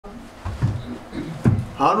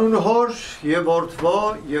Հանուն հոր և որդվո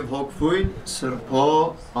և հոգվույն սրբո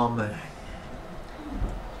ամեն։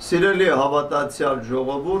 Սիրելի հավատացյալ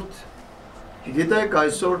ժողովուրդ, գիտեք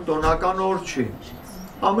այսօր տոնական օր չի,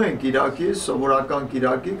 ամեն կիրակի, սովորական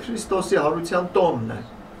կիրակի Քրիստոսի հարության տոնն է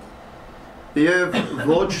և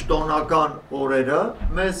ոչ տոնական օրերը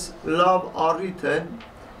մեզ լավ առիթ են,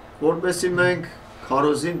 որպեսզի մենք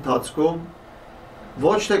քարոզի ընթացքում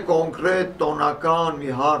ոչ թե կոնկրետ տոնական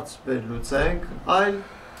մի հարց վերլուծենք, այլ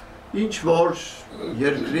ինչ որ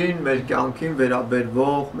երկրին, մեր կյանքին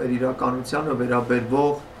վերաբերվող, մեր իրականությանը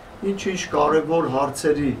վերաբերվող ինչ-ինչ կարևոր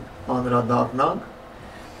հարցերի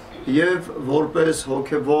անդրադառնանք և որպես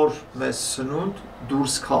հոգևոր մեզ սնունդ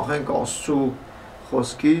դուրս քաղենք Աստծու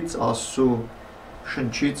խոսքից, Աստծու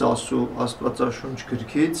շնչից, Աստծու Աստվածաշունչ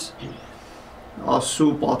գրքից,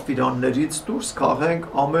 Աստծու պատվիրաններից դուրս քաղենք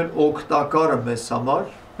ամեն օգտակարը մեզ համար,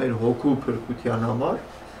 մեր հոգու փրկության համար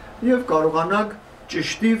և կարողանանք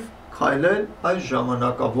ճշտիվ քայլել այս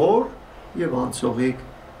ժամանակավոր և անցողիկ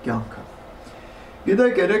կյանքը։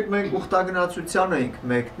 Գիտեք, երեկ մենք ուխտագնացության էինք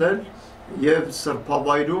մեկնել և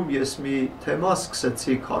սրբավայրում ես մի թեմա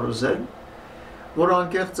սկսեցի քարոզել, որ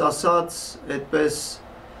անկեղծ ասած այդպես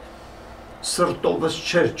սրտովս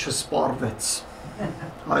չսպառվեց,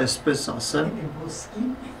 այսպես ասեմ,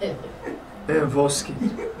 են ոսկի,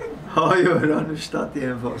 այո հրանուշտատի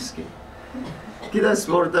են ոսկի։ Գիտես,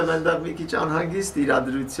 որտեղ այնտեղ մի քիչ անհանգիստ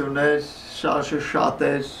իրադրություններ, շարժը շատ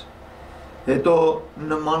էր, հետո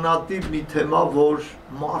նմանատիպ մի թեմա, որ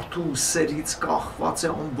մարդու սերից կախված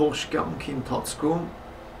է ամբողջ կյանքի ընթացքում,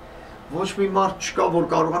 ոչ մի մարդ չկա, որ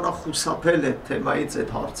կարողանա խուսափել այդ թեմայից,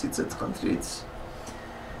 այդ հարցից, այդ խնդրից։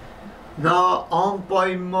 Նա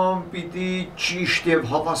անպայման պիտի ճիշտ և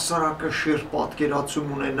հավասարակշիռ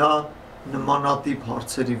պատկերացում ունենա նմանատիպ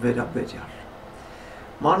հարցերի վերաբերյալ։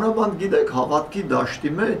 Մանավանդ գիտեք, հավատքի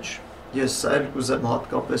դաշտի մեջ, ես սա էլ կուզեմ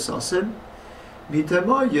հատկապես ասեմ, մի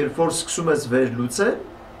թեմա, երբ որ սկսում ես վերլուծել,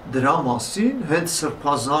 դրա մասին հենց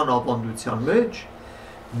սրբազան ավանդության մեջ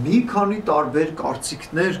մի քանի տարբեր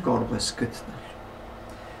կարծիքներ կարող ես գտնել։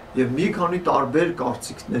 Եվ մի քանի տարբեր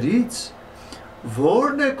կարծիքներից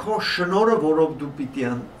որն է քո շնորհը, որով դու պիտի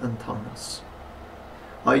ընթանաս։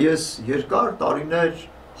 Այս երկար տարիներ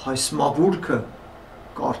հայսմավուրքը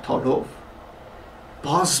կարդալով,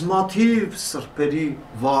 բազմաթիվ սրբերի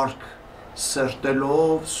վարք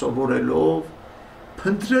սերտելով, սովորելով,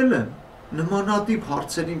 փնտրել եմ նմանատիպ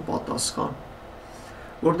հարցերին պատասխան,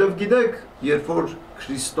 որտեղ գիտեք, երբ որ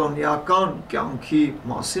քրիստոնեական կյանքի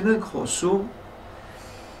մասին ենք խոսում,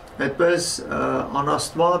 այդպես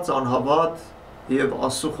անաստված, անհավատ և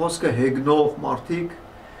Աստծո խոսքը հեգնող մարդիկ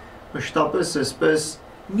մշտապես այսպես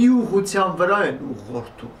մի ուղղության վրա են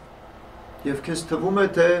ուղղորդում և քեզ թվում է,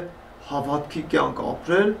 թե հավատքի կյանք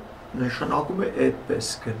ապրել նշանակում է այդպես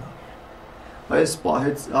գնալ։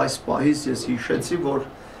 Այս պահից ես հիշեցի, որ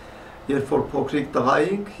երբ որ փոքրիկ տղա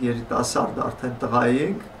էինք, երիտասարդ արդեն տղա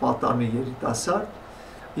էինք, պատանի երիտասարդ,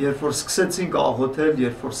 երբ որ սկսեցինք աղոթել,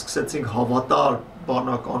 երբ որ սկսեցինք հավատալ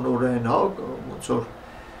բանականորեն, ոնց որ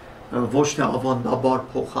ոչ թե ավանդաբար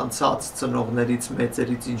փոխանցած ծնողներից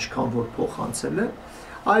մեծերից ինչքան որ փոխանցել է,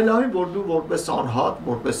 այլ այն, որ դու որպես անհատ,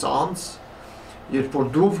 որպես անձ, երբ որ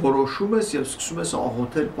դու որոշում ես և սկսում ես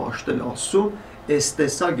աղոթել, պաշտել Աստծուն, այս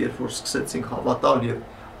տեսակ, երբ որ սկսեցինք հավատալ և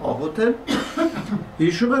աղոթել,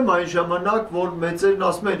 հիշում եմ այն ժամանակ, որ մեծերն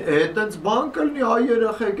ասում են, այտենց բան կլինի, այ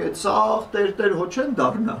երեխեք, այդ սաղ տեր հո չեն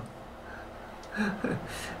դառնա։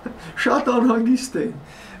 Շատ անհանգիստ էին,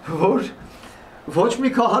 որ ոչ մի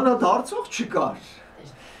քահանա դարձող չկար։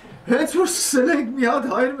 Հենց որ սկսել ենք մի հատ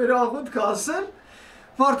հայր մեր աղոթքը ասել,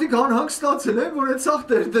 մարդիկ անհանգստացել են, որ այդ սաղ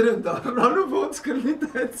տերտեր են դառնալու, ոնց կլինի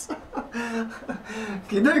տենց։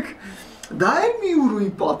 Գիտեք, դա էլ մի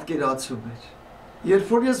ուրույն պատկերացում էր։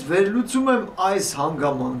 Երբ որ ես վերլուծում եմ այս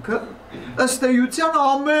հանգամանքը, ըստ էության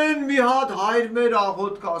ամեն մի հատ հայր մեր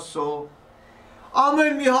աղոթք ասող,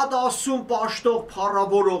 ամեն մի հատ Աստծուն պաշտող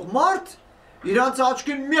փառավորող մարդ իրանց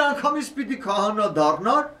աչքին մի անգամից պիտի քահանա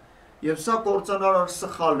դառնար և սա կործանարար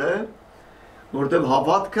սխալ է, որտև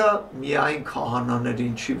հավատքը միայն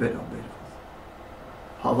քահանաներին չի վերաբերվում։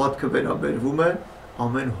 Հավատքը վերաբերվում է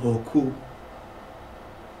ամեն հոգու,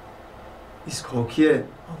 իսկ հոգի է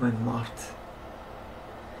ամեն մարդ։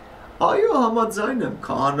 Այո, համաձայն եմ,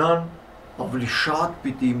 քահանան ավելի շատ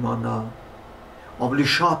պիտի իմանա, ավելի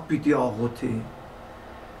շատ պիտի աղոթի,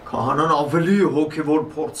 քահանան ավելի հոգևոր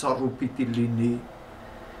փորձառու պիտի լինի,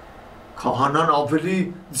 քահանան ավելի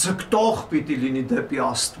ձգտող պիտի լինի դեպի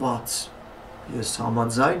Աստված։ Ես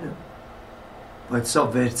համաձայն եմ, բայց սա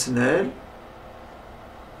վերցնել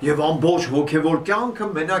և ամբողջ հոգևոր կյանքը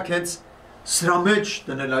մենակ հենց սրա մեջ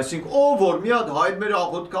դնել, այսինքն ով որ մի հատ հայր մեր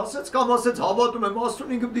աղոթք ասեց կամ ասեց հավատում եմ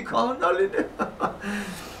Աստծուն ինքը պիտի քահանա լինի։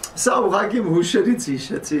 Սա ուղղակի հուշերից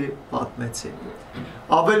հիշեցի պատմեցի։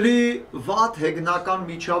 Ավելի վատ հեգնական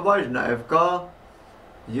միջավայր նաև կա,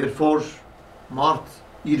 երբ որ մարդ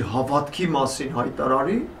իր հավատքի մասին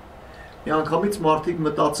հայտարարի, միանգամից մարդիկ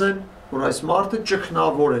մտածեն, որ այս մարդը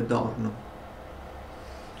ճգնավոր է դառնում։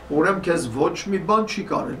 Ուրեմն քեզ ոչ մի բան չի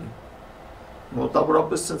կարելի։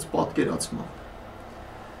 Մոտավորապես sense պատկերացման։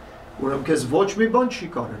 Ուրեմն քեզ ոչ մի բան չի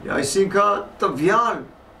կարելի, այսինքն տվյալ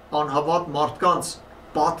անհավատ մարդկանց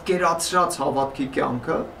պատկերացրած հավատքի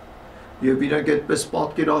կյանքը եւ իրենք այդպես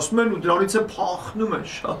պատկերացնում են ու դրանից է փախնում են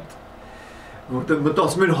շատ, որտեղ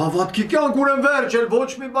մտածում են հավատքի կյանք ուրեմն վերջ էլ ոչ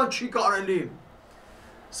մի բան չի կարելի։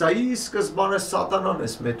 Սա ի սկզբանե սատանան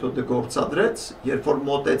էս մեթոդը գործադրեց, երբ որ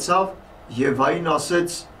մոտեցավ Եվային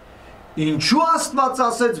ասեց. Ինչու Աստված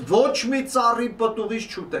ասեց ոչ մի ծառի պտուղից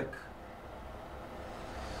չուտեք։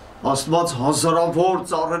 Աստված հազարավոր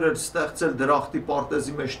ծառեր էր ստեղծել դրախտի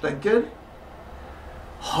պարտեզի մեջ տնկել,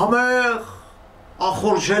 համեղ,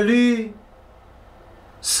 ախորժելի,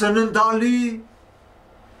 սննդալի,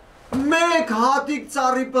 մեկ հատիկ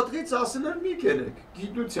ծառի պտղից ասել էր մի կերեք,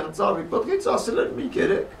 գիտության ծառի պտղից ասել էր մի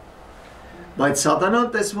կերեք, բայց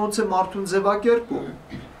սատանան տես ոնց է մարդուն ձևակերպում,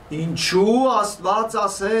 ինչու Աստված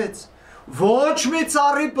ասեց ոչ մի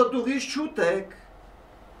ծառի պտուղից չուտեք,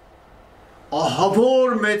 ահա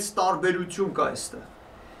որ մեծ տարբերություն կա այստեղ,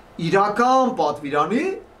 իրական պատվիրանի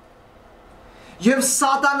և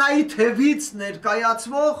սատանայի թևից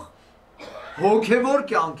ներկայացվող հոգևոր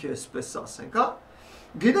կյանքի այսպես ասենք, հա?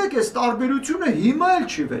 Գիտեք, այս տարբերությունը հիմա էլ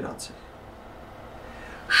չի վերացել։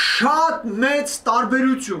 Շատ մեծ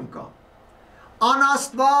տարբերություն կա։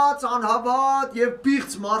 Անաստված, անհավատ և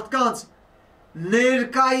պիղծ մարդկանց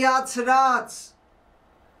ներկայացրած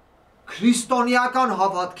քրիստոնեական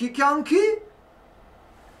հավատքի կյանքի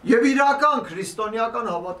և իրական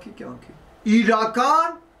քրիստոնեական հավատքի կյանքի։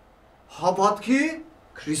 Իրական հավատքի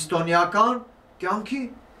քրիստոնեական կյանքի։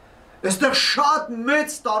 Այստեղ շատ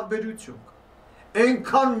մեծ տարբերություն կա։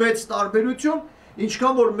 Այնքան մեծ տարբերություն,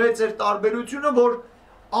 ինչքան որ մեծ էր տարբերությունը, որ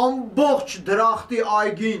ամբողջ դրախտի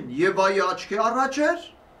այգին Եվայի աչքի առաջ էր,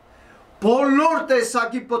 բոլոր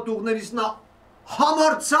տեսակի պտուղներից նա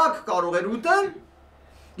համարձակ կարող էր ուտել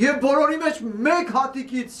և բոլորի մեջ մեկ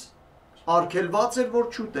հատիկից արգելված էր, որ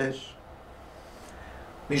չուտեր։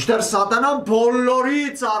 Մինչդեռ սատանան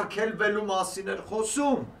բոլորից արգելվելու մասին էր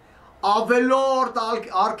խոսում, ավելորդ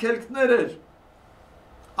արգելքներ էր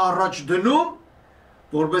առաջ դնում,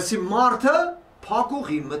 որպեսզի մարդը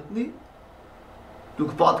փակուղի մտնի։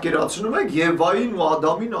 Դուք պատկերացնում եք Եվային ու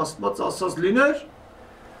Ադամին Աստված ասած լիներ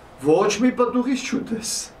ոչ մի պտուղից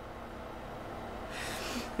չուտես։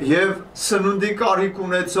 Եվ սնունդի կարիք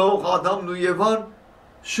ունեցող Ադամն ու Եվան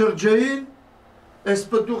շրջեին այս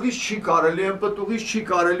պտուղից չի կարելի, այն պտուղից չի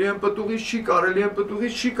կարելի, այն պտուղից չի կարելի, այն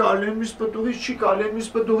պտուղից չի կարելի, մյուս պտուղից չի կարելի, մյուս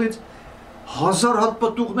պտուղից հազար հատ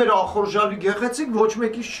պտուղներ ախորժալի գեղեցիկ, ոչ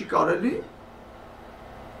մեկից չի կարելի։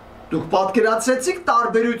 Դուք պատկերացրեցիք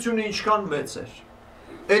տարբերությունը ինչքան մեծ էր։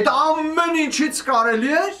 Այդ ամեն ինչից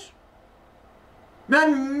կարելի էր,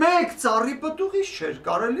 միայն մեկ ծառի պտուղից չէր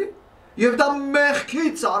կարելի, և դա մեղքի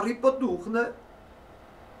ծառի պտուղն է,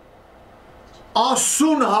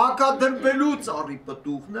 Աստծուն հակադրվելու ծառի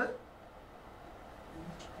պտուղն է։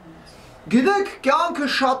 Գիտեք, կյանքը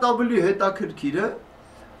շատ ավելի հետաքրքիր է,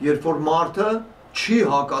 երբ որ մարդը չի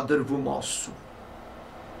հակադրվում Աստծուն։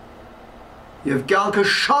 Եվ կյանքը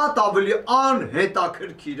շատ ավելի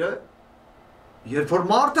անհետաքրքիր է, երբ որ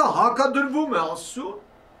մարդը հակադրվում է Աստծուն։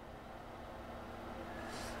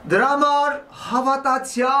 Դրա համար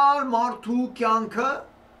հավատացյալ մարդու կյանքը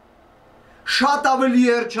շատ ավելի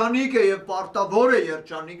երջանիկ է և պարտավոր է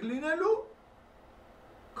երջանիկ լինելու,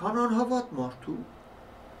 քան անհավատ մարդու,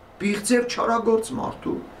 պիղծ և չարագործ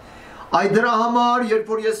մարդու։ Այդ դրա համար, երբ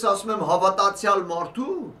որ ես ասում եմ հավատացյալ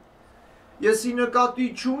մարդու, ես ի նկատի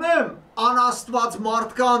չունեմ անաստված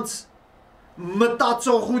մարդկանց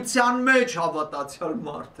մտածողության մեջ հավատացյալ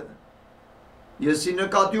մարդը։ Ես ի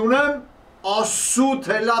նկատի ունեմ Աստծու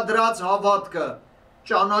թելադրած հավատքը,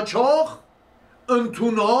 ճանաչող,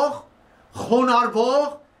 ընդունող, խոնարհվող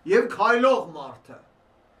և քայլող մարդը։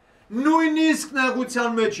 Նույնիսկ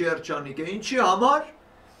նեղության մեջ երջանիկ է, ինչի համար,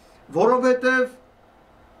 որովհետև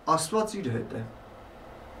Աստված իր հետ է։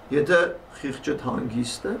 Եթե խիղճդ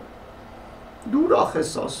հանգիստ է, դու ուրախ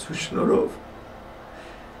ես Աստծու շնորհով։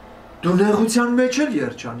 Դու նեղության մեջ էլ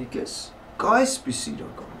երջանիկ ես, կա այսպիսի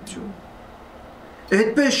իրականություն։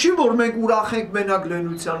 Այդպես չի, որ մենք ուրախ ենք մենակ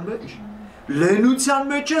լենության մեջ։ Լենության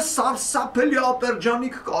մեջ է սարսափելի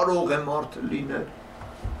ապերջանիկ կարող է մարդը լինել։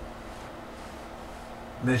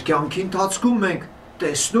 Մեր կյանքի ընթացքում մենք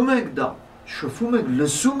տեսնում ենք դա, շփվում ենք,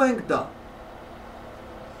 լսում ենք դա։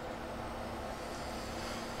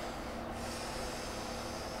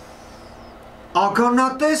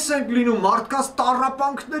 Ականատես ենք լինում, մարդկանց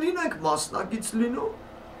տառապանքներին ենք մասնակից լինում։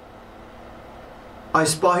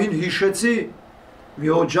 Այս պահին հիշեցի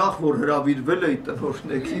մի օջախ, որ հրավիրվել էի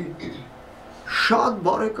տնօրինեքի, շատ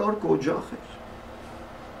բարեկարգ օջախ էր։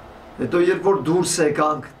 Հետո երբ որ դուրս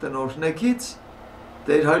եկանք տնօրինեկից,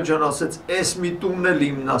 Տեր հայր ջան ասեց, «Էս մի տունն էլ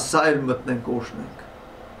իմն է, սա էլ մտնենք օժնենք»։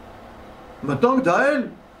 Մտանք, դա էլ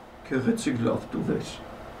գեղեցիկ լավ տուն էր։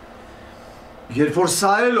 Երբ որ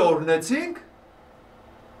սա էլ օրհնեցինք,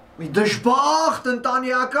 մի դժբախտ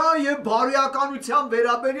ընտանեկան եւ բարոյականության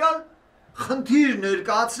վերաբերյալ խնդիր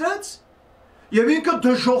ներկայացրեց եւ ինքը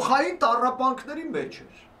դժոխային տառապանքների մեջ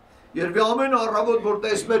էր։ Երբ ամեն առավոտ որ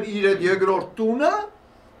տեսներ իր այդ երկրորդ տունը,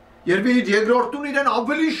 երբ իր երկրորդ տունը իրեն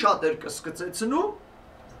ավելի շատ էր կսկծեցնում,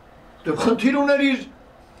 դե խնդիր ուներ իր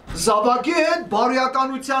զավակի հետ,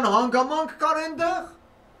 բարոյականության հանգամանք կար այնտեղ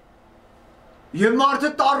եւ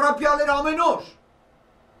մարդը տառապյալ էր ամեն օր։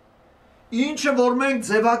 Ինչը որ մենք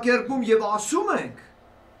ձևակերպում եւ ասում ենք,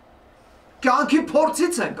 կյանքի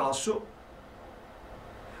փորձից ենք ասում։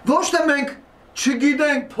 Ոչ թե մենք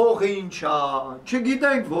չգիտենք փողը ինչ է,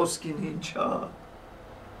 չգիտենք ոսկին ինչ է։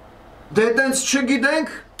 Դե տենց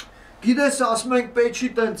չգիտենք, գիտես ասում ենք պեչի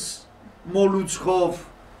տենց մոլուցխով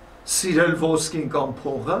սիրել ոսկին կամ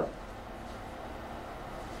փողը։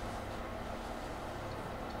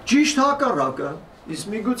 Ճիշտ հակառակը, իսկ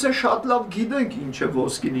միգուցե շատ լավ գիտենք ինչ է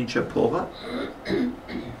ոսկին, ինչ է փողը։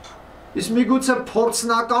 Իսկ միգուցե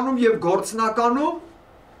փորձնականում եւ գործնականում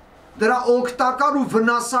դրա օգտակար ու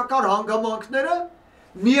վնասակար հանգամանքները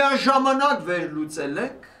միաժամանակ վերլուծել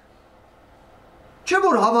ենք։ Չէ՞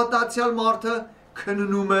 որ հավատացյալ մարդը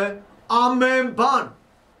քննում է ամեն բան։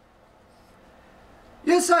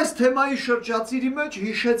 Ես այս թեմայի շրջածիրի մեջ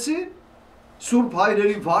հիշեցի Սուրբ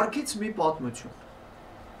Հայրերի վարքից մի պատմություն։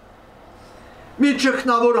 Մի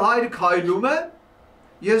ճգնավոր հայր քայլում է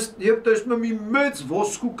եւ տեսնում եմ մի մեծ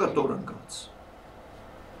ոսկու կտոր ընկած։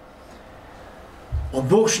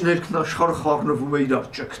 Ամբողջ ներքնաշխարհը խառնվում է իրար,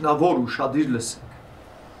 ճգնավոր ուշադիր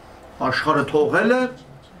լսենք։ Աշխարհը թողել է,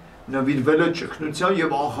 նվիրվել է ճգնության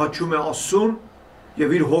եւ աղաչում է Աստծուն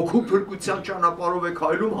եւ իր հոգու փրկության ճանապարհով է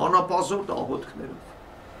քայլում հանապազորդ աղոթքներով։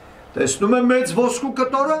 Տեսնում է մեծ ոսկու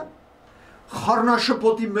կտորը,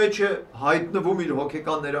 խառնաշփոթի մեջ է հայտնվում իր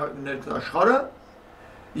հոգեկան ներքնաշխարհը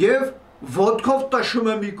եւ ոտքով տշում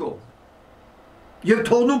է մի կողմ եւ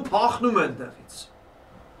թողնում փախնում է այնտեղից։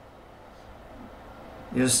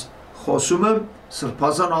 Ես խոսում եմ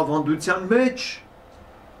սրբազան ավանդության մեջ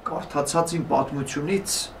կարդացած իմ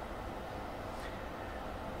պատմությունից։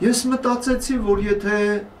 Ես մտածեցի, որ եթե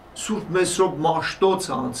Սուրբ Մեսրոպ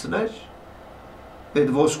Մաշտոցը անցներ,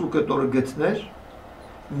 այդ ոսկու կտորը գտներ,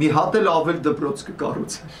 մի հատ էլ ավել դպրոց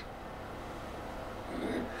կկառուցեր։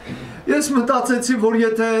 Ես մտածեցի, որ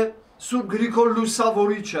եթե Սուրբ Գրիգոր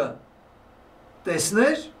Լուսավորիչը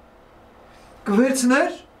տեսներ,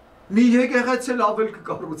 կվերցներ, մի եկեղեցի էլ ավել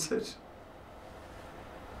կկառուցեր։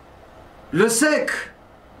 Լսեք,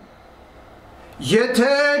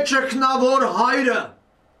 եթե ճգնավոր հայրը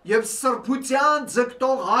եւ սրբության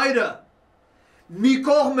ձգտող հայրը մի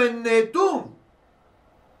կողմ են նետում,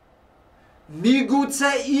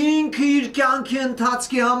 միգուցե ինքը իր կյանքի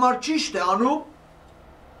ընթացքի համար ճիշտ է անում,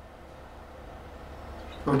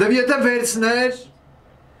 որտեւ եթե վերցներ,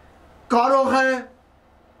 կարող է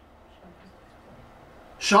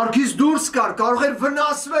շարքից դուրս գար, կարող էր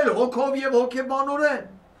վնասվել հոգով եւ հոգեբանորեն,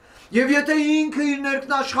 եւ եթե ինքը իր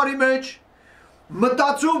ներքնաշխարհի մեջ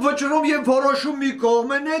մտածում, վճռում եւ որոշում մի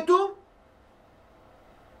կողմ է նետում,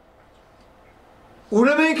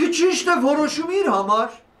 ուրեմն ինքը ճիշտ է որոշում իր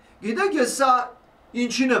համար։ Գիտեք, ես սա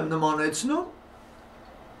ինչին եմ նմանեցնում,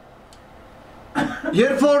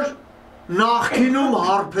 երբ որ նախկինում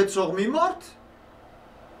հարբեցող մի մարդ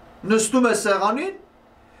նստում է սեղանին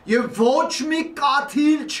եւ ոչ մի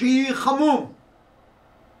կաթիլ չի խմում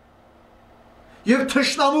եւ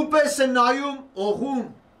թշնամու պես է նայում օղում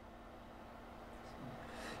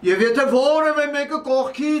եւ եթե որևէ մեկը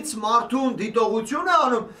կողքից մարդուն դիտողություն է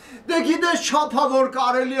անում, դե գիտես չափավոր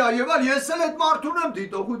կարելի է եւ այլ, ես էլ այդ մարդուն եմ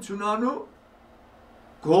դիտողություն անում,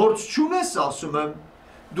 գործ չունես, ասում եմ,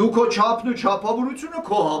 դու քո չափն ու չափավորությունը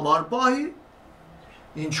քո համար պահի,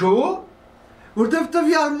 ինչու՞, որտեվ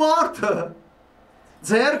տվյալ մարդը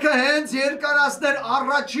ձեռքը հենց երկարացներ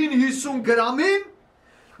առաջին 50 գրամին,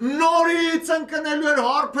 նորից ընկնելու էր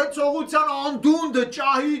հարբեցողության անդունդը,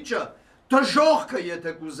 ճահիճը, դժոխքը,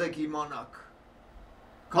 եթե կուզեք իմանաք,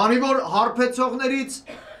 քանի որ հարբեցողներից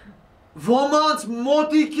ոմանց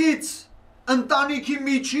մոտիկից ընտանիքի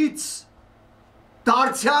միջից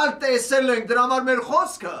դարձյալ տեսել ենք, դրա համար մեր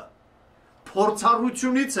խոսքը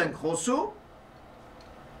փորձառությունից ենք խոսում,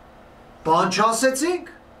 բան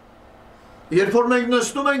չասեցինք, երբ որ մենք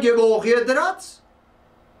նստում ենք և օղի է դրած,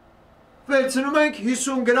 վերցնում ենք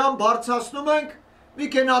 50 գրամ բարձրացնում ենք, մի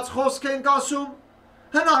կենաց խոսք ենք ասում,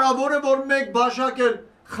 հնարավոր է, որ մեկ բաժակ էլ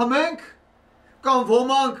խմենք, կամ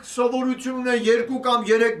ոմանք սովորություն ունեն 2 կամ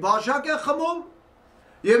 3 բաժակ է խմում,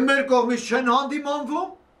 և մեր կողմից չեն հանդիմանվում,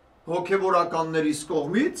 հոգևորականներիս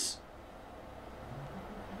կողմից,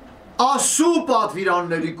 Աստծու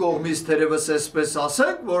պատվիրանների կողմից թերևս այսպես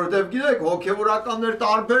ասենք, որովհետև գիտեք, հոգևորականներ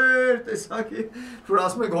տարբեր տեսակի, որ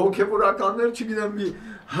ասում ենք հոգևորականներ, չգիտեմ, մի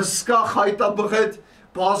հսկա խայտաբղետ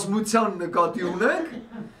բազմության նկատի ունենք,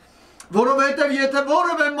 որովհետև եթե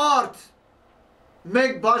որևէ մարդ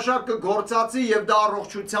մեկ բաժակ կգործածի և դա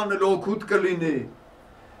առողջությանը օգուտ կլինի,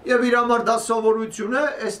 և իր համար դա սովորություն է,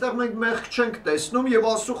 այստեղ մենք մեղք չենք տեսնում և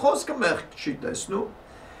Աստծու խոսքը մեղք չի տեսնում,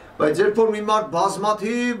 բայց երբ որ մի մարդ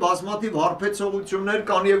բազմաթիվ հարբեցողություններ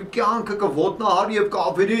կան և կյանքը կոտնահարի և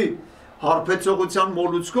կավերի հարբեցողության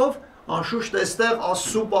մոլուցքով, անշուշտ այստեղ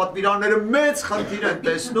Աստծու պատվիրանները մեծ խնդիր են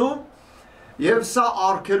տեսնում և սա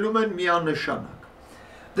արգելում են միանշանակ։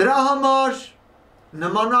 Դրա համար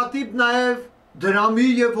նմանատիպ նաև դրամի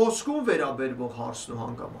և ոսկուն վերաբերվող հարցն ու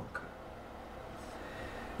հանգամանքը։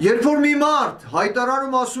 Երբ որ մի մարդ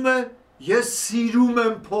հայտարարում ասում է ես սիրում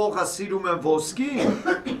եմ փողը, սիրում եմ ոսկին,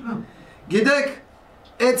 գիտեք,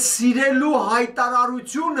 այդ սիրելու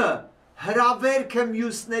հայտարարությունը հրավերք է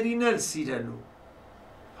մյուսներին էլ սիրելու։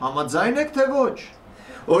 Համաձայն եք թե ոչ։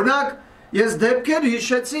 Օրինակ, ես դեպքեր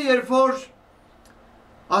հիշեցի, երբ որ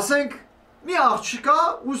ասենք մի աղջկա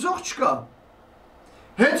ուզող չկա։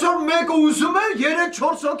 Հենց որ մեկը ուզում է,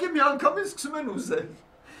 3-4 հոգի միանգամից սկսում են ուզել։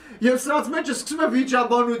 Եվ սրանց մեջը սկսում է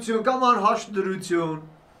վիճաբանություն կամ անհաշտ դրություն։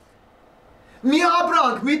 Մի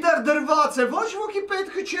ապրանք, միտեղ դրված է, ոչ ոքի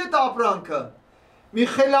պետքը չի այդ ապրանքը։ Մի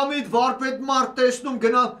խելամիտ վարպետ մարդ տեսնում,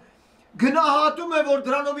 գնահատում է, որ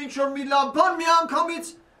դրանով ինչ-որ մի լավ բան,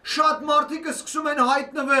 միանգամից շատ մարդիկ սկսում են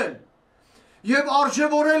հայտնվել և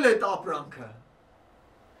արժևորել այդ ապրանքը։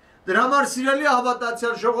 Դրա համար սիրելի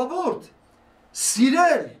հավատացյալ ժողովուրդ,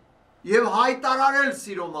 սիրել և հայտարարել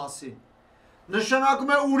սիրո մասին,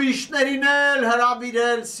 նշանակում է ուրիշներին էլ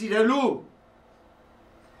հրավիրել սիրելու։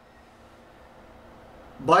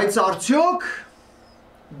 Բայց արդյոք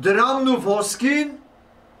դրամն ու ոսկին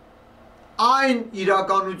այն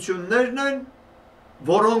իրականություններն են,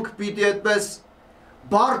 որոնք պիտի այդպես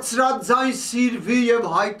բարձրաձայն սիրվի և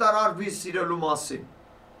հայտարարվի սիրելու մասին։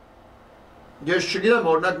 Ես չգիտեմ,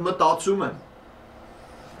 օրինակ մտածում եմ։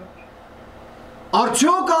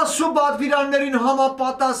 Արդյոք Աստծու պատվիրաններին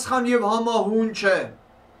համապատասխան և համահունչ է,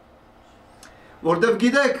 որտև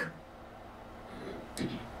գիտեք,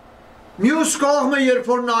 մյուս կողմը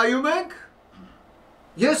երբ որ նայում ենք,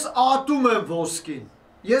 ես ատում եմ ոսկին,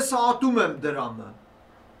 ես ատում եմ դրամը,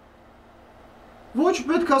 ոչ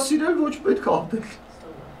պետք է սիրել, ոչ պետք է ատել,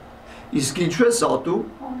 իսկ ինչու ես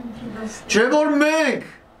ատում, չէ որ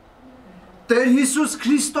մենք Տեր Հիսուս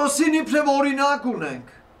Քրիստոսին իբրև օրինակ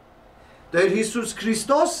ունենք, Տեր Հիսուս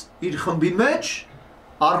Քրիստոս իր խմբի մեջ,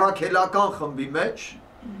 առաքելական խմբի մեջ,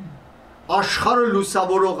 աշխարհը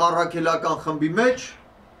լուսավորող առաքելական խմբի մեջ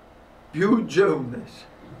բյուջե ուներ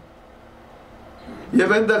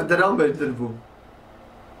և այնտեղ դրամ էր դրվում։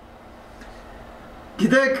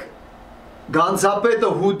 Գիտեք,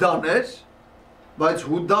 գանձապետը Հուդան էր, բայց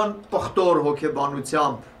Հուդան պղտոր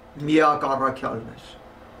հոգեբանությամբ միակ առաքյալն էր,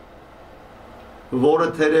 որը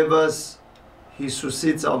թերևս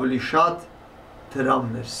Հիսուսից ավելի շատ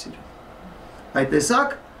դրամն էր սիրում։ Այդ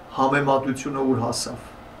տեսակ համեմատությունը ուր հասավ։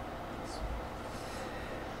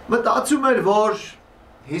 Մտածում էր, որ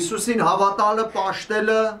Հիսուսին հավատալը,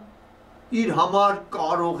 պաշտելը իր համար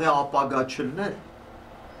կարող է ապագա չլինել։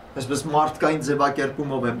 Այսպես մարդկային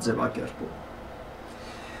ձևակերպումով եմ ձևակերպում։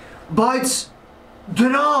 Բայց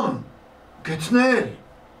դրամ գտնել,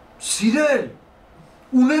 սիրել,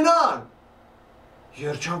 ունենալ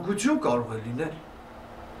երջանկություն կարող է լինել։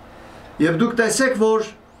 Եվ դուք տեսեք, որ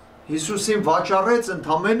Հիսուսին վաճառեց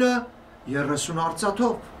ընդամենը 30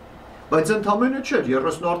 արծաթով, բայց ընդամենը չէր,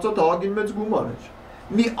 30 արծաթ ահագին մեծ գումար էր։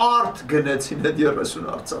 Մի արդ գնեցին այդ 30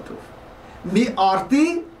 արծաթով։ Մի արդի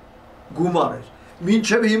գումար էր։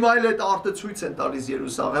 Մինչև հիմա էլ այդ արդը ցույց են տալիս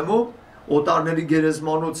Երուսաղեմում, օտարների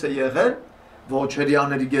գերեզմանոց է եղել,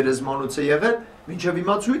 ոչերյաների գերեզմանոց է եղել, մինչև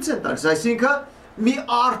հիմա ցույց են տալիս, այսինքն մի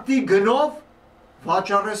արդի գնով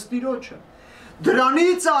վաճառեց Տիրոջը։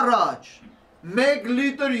 Դրանից առաջ 1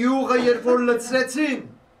 լիտր յուղը երբ որ լցրեցին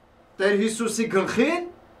Տեր Հիսուսի գլխին,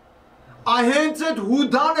 հենց այդ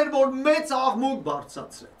Հուդան էր, որ մեծ աղմուկ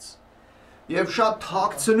բարձրացրեց։ եւ շատ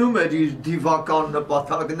թաքցնում էր իր դիվական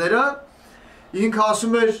նպատակները, ինքը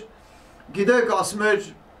ասում էր, գիտեք, ասում էր,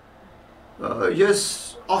 ես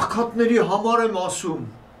աղքատների համար եմ ասում,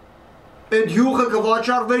 այդ յուղը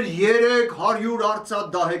կվաճառվեր 300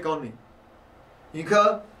 արծաթ դահեկանի։ Ինքը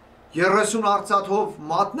 30 արծաթով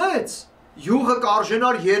մատնեց, յուղը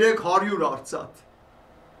կարժենար 300 արծաթ։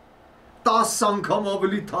 10 անգամ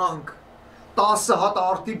ավելի թանկ, 10 հատ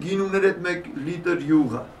արտի գինուներ այդ 1 լիտր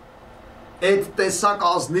յուղը։ Այդ տեսակ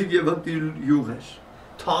ազնիվ եւ ընտիր յուղ էր։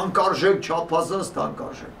 Թանկարժեք, չափազանց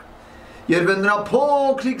թանկարժեք։ Երբ նրա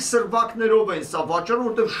փոքրիկ սրվակներով են սա վաճառում,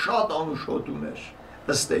 որտեղ շատ անուշոտ ուներ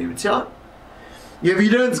ըստ էության, եւ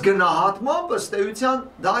իրենց գնահատմամբ ըստ էության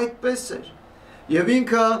դա այդպես էր։ Եվ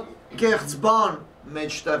ինքը կեղծ բան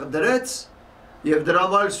մեջտեղ դրեց, եւ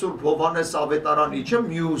դրամ այլ Սուրբ Հովհաննես ավետարան իջը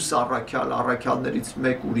մյուս առաքյալներից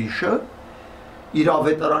մեկ ուրիշը իր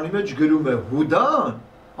ավետարանի մեջ գրում է Հուդան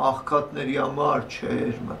աղքատների համար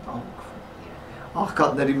չէր մտահոգվում։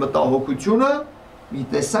 Աղքատների մտահոգությունը մի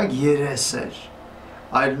տեսակ երես էր,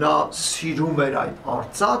 այլ նա սիրում էր այդ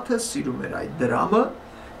արծաթը, սիրում էր այդ դրամը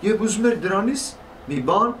եւ ուզում էր դրանից մի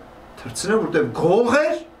բան թրցնել, որտեղ գող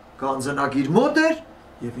էր, գանձնակ իր մոտ էր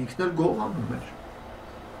եւ ինքն էլ գողանում էր։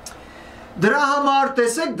 Դրա համար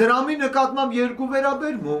տեսեք դրամի նկատմամբ երկու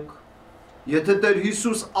վերաբերմունք։ Եթե Տեր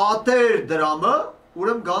Հիսուս ատեր դրամը,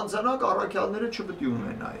 ուրեմն գանձանակ առաքյալները չպետք է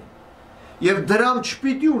ունենային։ Եվ դրամ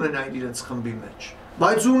չպիտի ունենային իրենց խմբի մեջ,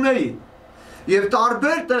 բայց ունեին։ Եվ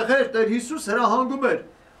տարբեր տեղեր Տեր Հիսուս հրահանգում էր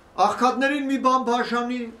աղքատներին մի բան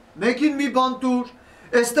բաժանի, մեկին մի բան տուր,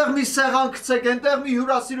 այստեղ մի սեղան գցեք, այնտեղ մի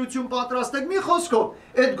հյուրասիրություն պատրաստեք, մի խոսքով,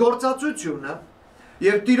 այդ գործածությունը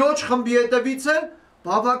եւ Տիրոջ խմբի հետևից էլ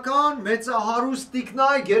բավական մեծահարուստ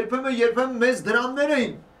տիկնայք երբեմն մեծ դրամներ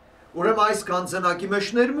էին։ Ուրեմն այս գանձնակի մեջ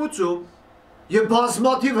ներմուծում եւ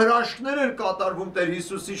բազմաթիվ հրաշքներ էր կատարվում Տեր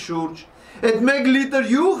Հիսուսի շուրջ։ Այդ 1 լիտր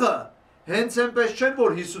յուղը հենց այնպես չէր,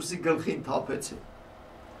 որ Հիսուսի գլխին թափեցին։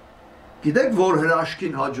 Գիտեք, որ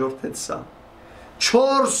հրաշքին հաջորդեց սա։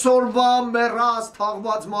 4 օրվա մեռած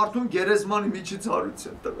թաղված մարդուն գերեզմանի միջից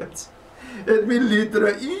հարություն տվեց։ Այդ մի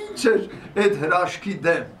լիտրը ինչ էր այդ հրաշքի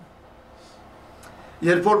դեմ։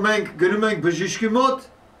 Երբ որ մենք գնում ենք բժիշկի մոտ,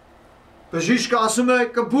 բժիշկը ասում է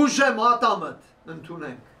կբուժեմ ատամդ,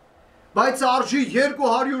 ընդունենք, բայց արժի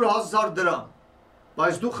 200,000 դրամ,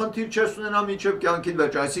 բայց դու խնդիր չես ունենա մինչև կյանքիդ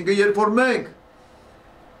վերջ, այսինքն երբ որ մենք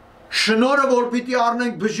շնորհը որ պիտի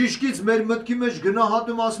առնենք բժիշկից մեր մտքի մեջ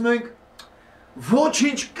գնահատում ասում ենք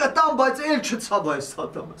ոչինչ կտամ, բայց էլ չցավ այս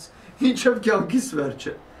ատամս, մինչև կյանքիս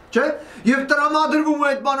վերջը, չէ՞։ Եվ տրամադրվում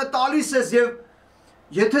այդ բանը տալիս ես եւ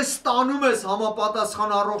եթե ստանում ես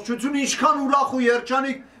համապատասխան առողջություն, ինչքան ուրախ ու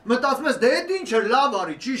երջանիկ մտածում ես, դե այդ ինչ է, լավ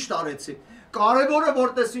արի, ճիշտ արեցի։ Կարևորը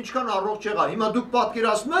որտես ինչքան առողջ եղա։ Հիմա դուք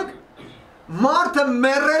պատկերացնում եք, մարդը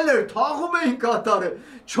մեռել էր, թաղում էին կատարը,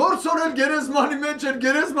 4 օր էլ գերեզմանի մեջ էր,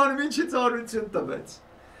 գերեզմանը ինչից արություն տվեց։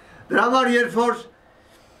 Դրա համար երբ որ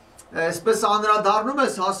այսպես անդրադառնում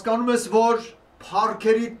ես, հասկանում ես, որ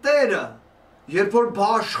փառքերի Տերը, երբ որ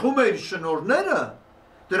բաշխում է իր շնորհները,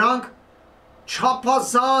 դրանք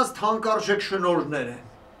չափազանց թանկարժեք շնորհներ են։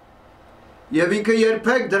 Եվ ինքը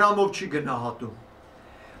երբեք դրամով չի գնահատում։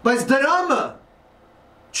 Բայց դրամը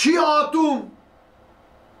չի ատում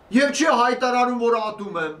եւ չի հայտարարում, որ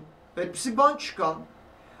ատում եմ, այդպիսի բան չկա։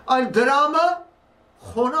 Այլ դրամը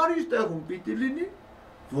խոնար իր տեղում պիտի լինի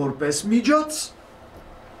որպես միջոց։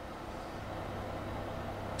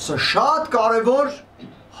 Սա շատ կարևոր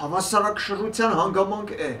հավասարակշռության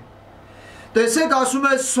հանգամանք է։ Տեսեք, ասում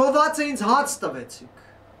է, սոված է ինձ հաց տվեցիք,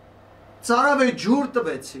 ծարավ է ջուր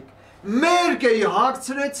տվեցիք, մերկ էի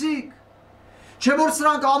հագցրեցիք, չէ որ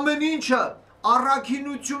սրանք ամեն ինչը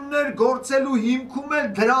առաքինություններ գործելու հիմքում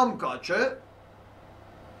էլ դրամ կա, չէ։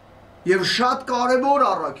 Եվ շատ կարևոր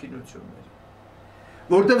առաքինություններ,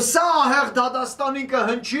 որտեղ սա ահեղ դատաստանին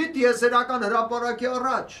կհնչի տիեզերական հրապարակի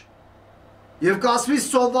առաջ, եւ կասվի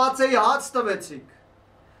սոված էի հաց տվեցիք,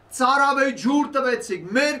 ծարավ էի ջուր տվեցիք,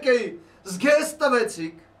 մերկ էի զգեստ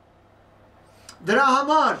տվեցիք։ Դրա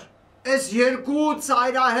համար այս երկու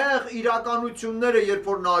ծայրահեղ իրականությունները երբ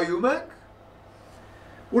որ նայում եք,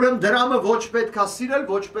 ուրեմն դրամը ոչ պետքա սիրել,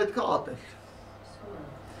 ոչ պետքա ատել։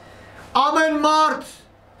 Ամեն մարդ,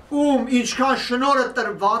 ում ինչքան շնորհը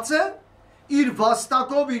տրված է, իր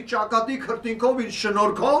վաստակով, իր ճակատի քրտինքով, իր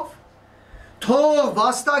շնորհքով, թող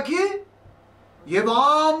վաստակի եւ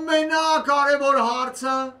ամենակարևոր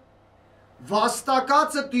հարցը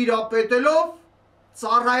վաստակածը տիրապետելով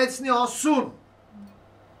ծառայեցնի Աստծուն։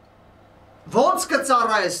 Ոնց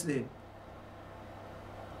կծառայեցնի։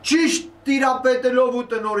 Ճիշտ տիրապետելով ու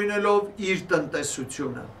տնօրինելով իր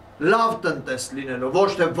տնտեսությունը, լավ տնտես լինելով, ոչ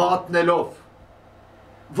թե վատնելով,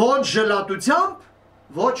 ոչ ժլատությամբ,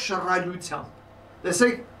 ոչ շռայլությամբ։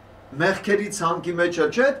 Տեսեք, մեղքերի ցանկի մեջ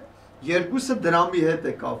չէ, երկուսը դրամի հետ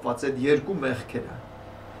է կապված, այդ երկու մեղքերը։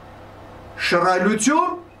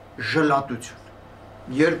 Շռայլություն, ժլատություն։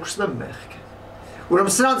 Երկուսն է մեղք են։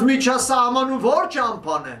 Ուրեմն սրանց միջասահմանում որ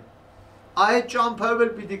ճամփան է, այդ ճամփայով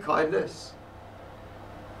էլ պիտի քայլես։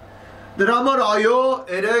 Դրա համար այո,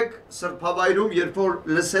 երեք սրբավայրում, երբ որ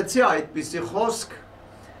լսեցի այդպիսի խոսք,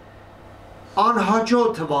 անհաջո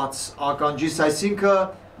թված ականջիս, այսինքն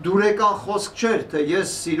դուրեկան խոսք չէր, թե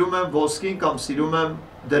ես սիրում եմ ոսկին կամ սիրում եմ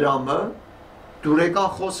դրամը, դուրեկան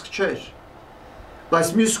խոսք չէր,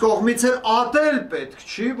 բայց մյուս կողմից էլ ատել պետք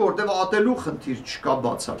չի, որտեղ ատելու խնդիր չկա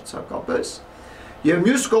բացարձակապես, եւ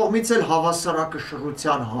մյուս կողմից էլ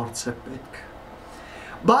հավասարակշռության հարց է պետք։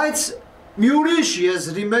 Բայց մի ուրիշ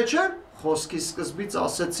եզրի մեջ էլ խոսքի սկզբից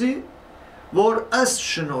ասեցի, որ ըստ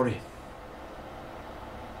շնորհի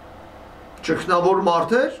ճգնավոր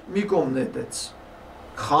մարդեր մի կողմ նետեց,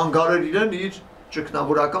 խանգարեր իրեն իր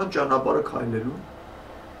ճգնավորական ճանապարհը քայլելու։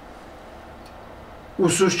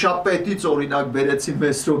 Ուսուցչապետից օրինակ բերեցի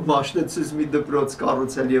Մեսրոպ Մաշտեցուց մի դպրոց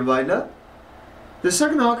կառուցել եւ այլն։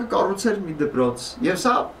 Տեսակ նա կառուցել մի դպրոց, եւ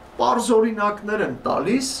սա պարզ օրինակներ են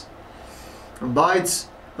տալիս, բայց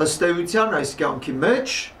ըստ էության այս կյանքի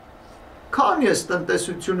մեջ քան ես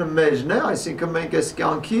տնտեսությունը մերն է, այսինքն մենք այս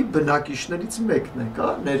կյանքի բնակիչներից մեկն ենք,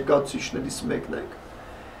 հա, ներկայացուցիչներից մեկն ենք։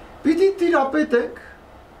 Պիտի տիրապետենք,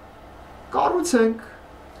 կառուցենք,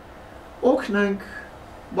 օգնենք,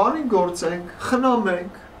 բանին գործենք,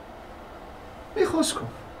 խնամենք։ Մի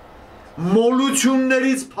խոսքով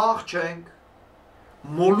մոլություններից փախչենք,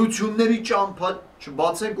 մոլությունների ճամփա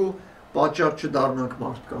չբացենք ու պատճառ չդառնանք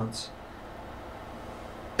մարդկանց։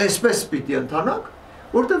 Այսպես պիտի ընթանանք,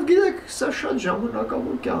 որտեվ գիտեք, սա շատ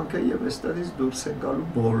ժամանակավոր կյանք է եւ այստեղից դուրս են գալու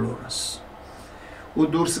բոլորս։ Ու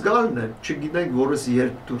դուրս գալն է, չգիտենք որս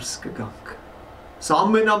երբ դուրս կգանք։ Սա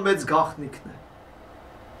ամենամեծ գաղտնիքն է։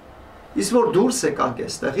 Իսկ որ դուրս եկանք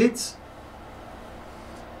այստեղից,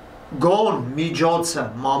 գոն միջոցը,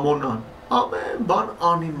 մամոնան, ամեն բան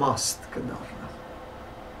անիմաստ կդառնա։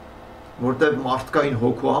 Որտեվ մարդկային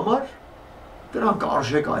հոգու համար դրանք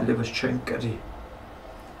արժեք այլևս չեն կրի։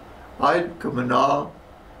 Այլ կմնա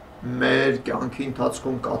մեր կյանքի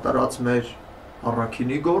ընթացքում կատարած մեր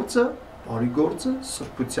առաքինի գործը, բարի գործը,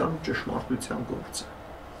 սրբության, ճշմարտության գործը։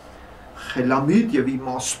 Խելամիտ եւ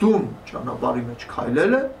իմաստուն ճանապարհի մեջ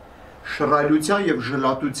քայլելը, շռայլության եւ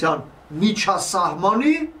ժլատության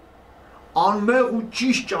միջասահմանի անմեղ ու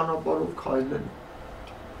ճիշտ ճանապարհով քայլելը։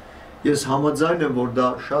 Ես համաձայն եմ, որ դա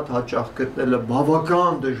շատ հաճախ գտնելը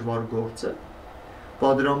բավական դժվար գործ է,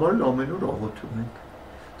 բայց դրա համար ամեն օր աղոթում ենք։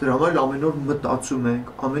 Դրա համար ամեն օր մտածում ենք,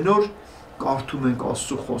 ամեն օր կարդում ենք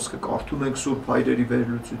Աստծո խոսքը, կարդում ենք Սուրբ Հայրերի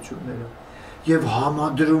վերլուծությունները եւ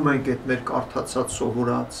համադրում ենք այդ մեր կարդացած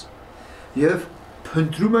սովորած եւ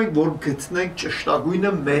փնտրում ենք, որ գտնենք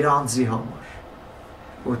ճշտագույնը մեր անձի համար,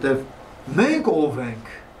 որտեւ մենք ով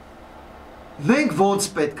ենք, մենք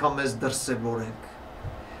ոնց պետք է մեզ դրսևորենք,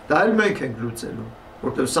 դա էլ մենք ենք լուծելու,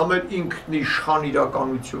 որտեւ սա մեր ինքնիշխան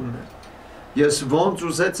իրականությունն է։ Ես ոնց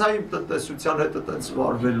ուզեցա իմ տնտեսության հետ այդպես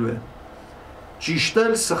վարվելու եմ։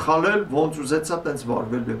 Ճիշտել, սխալել, ոնց ուզեցա այդպես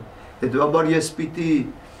վարվելու եմ։ Հետևաբար ես պիտի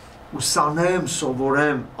ուսանեմ,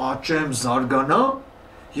 սովորեմ, աճեմ, զարգանամ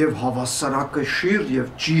եւ հավասարակշիռ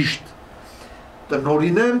եւ ճիշտ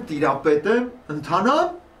տնորինեմ, տիրապետեմ,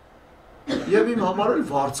 ընթանամ եւ իմ համար էլ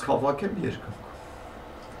վարձ հավաքեմ երկնքում։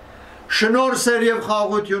 Շնորհ, սեր եւ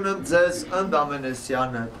խաղաղություն ձեզ ընդ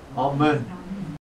ամենեսյանը։ Ամեն։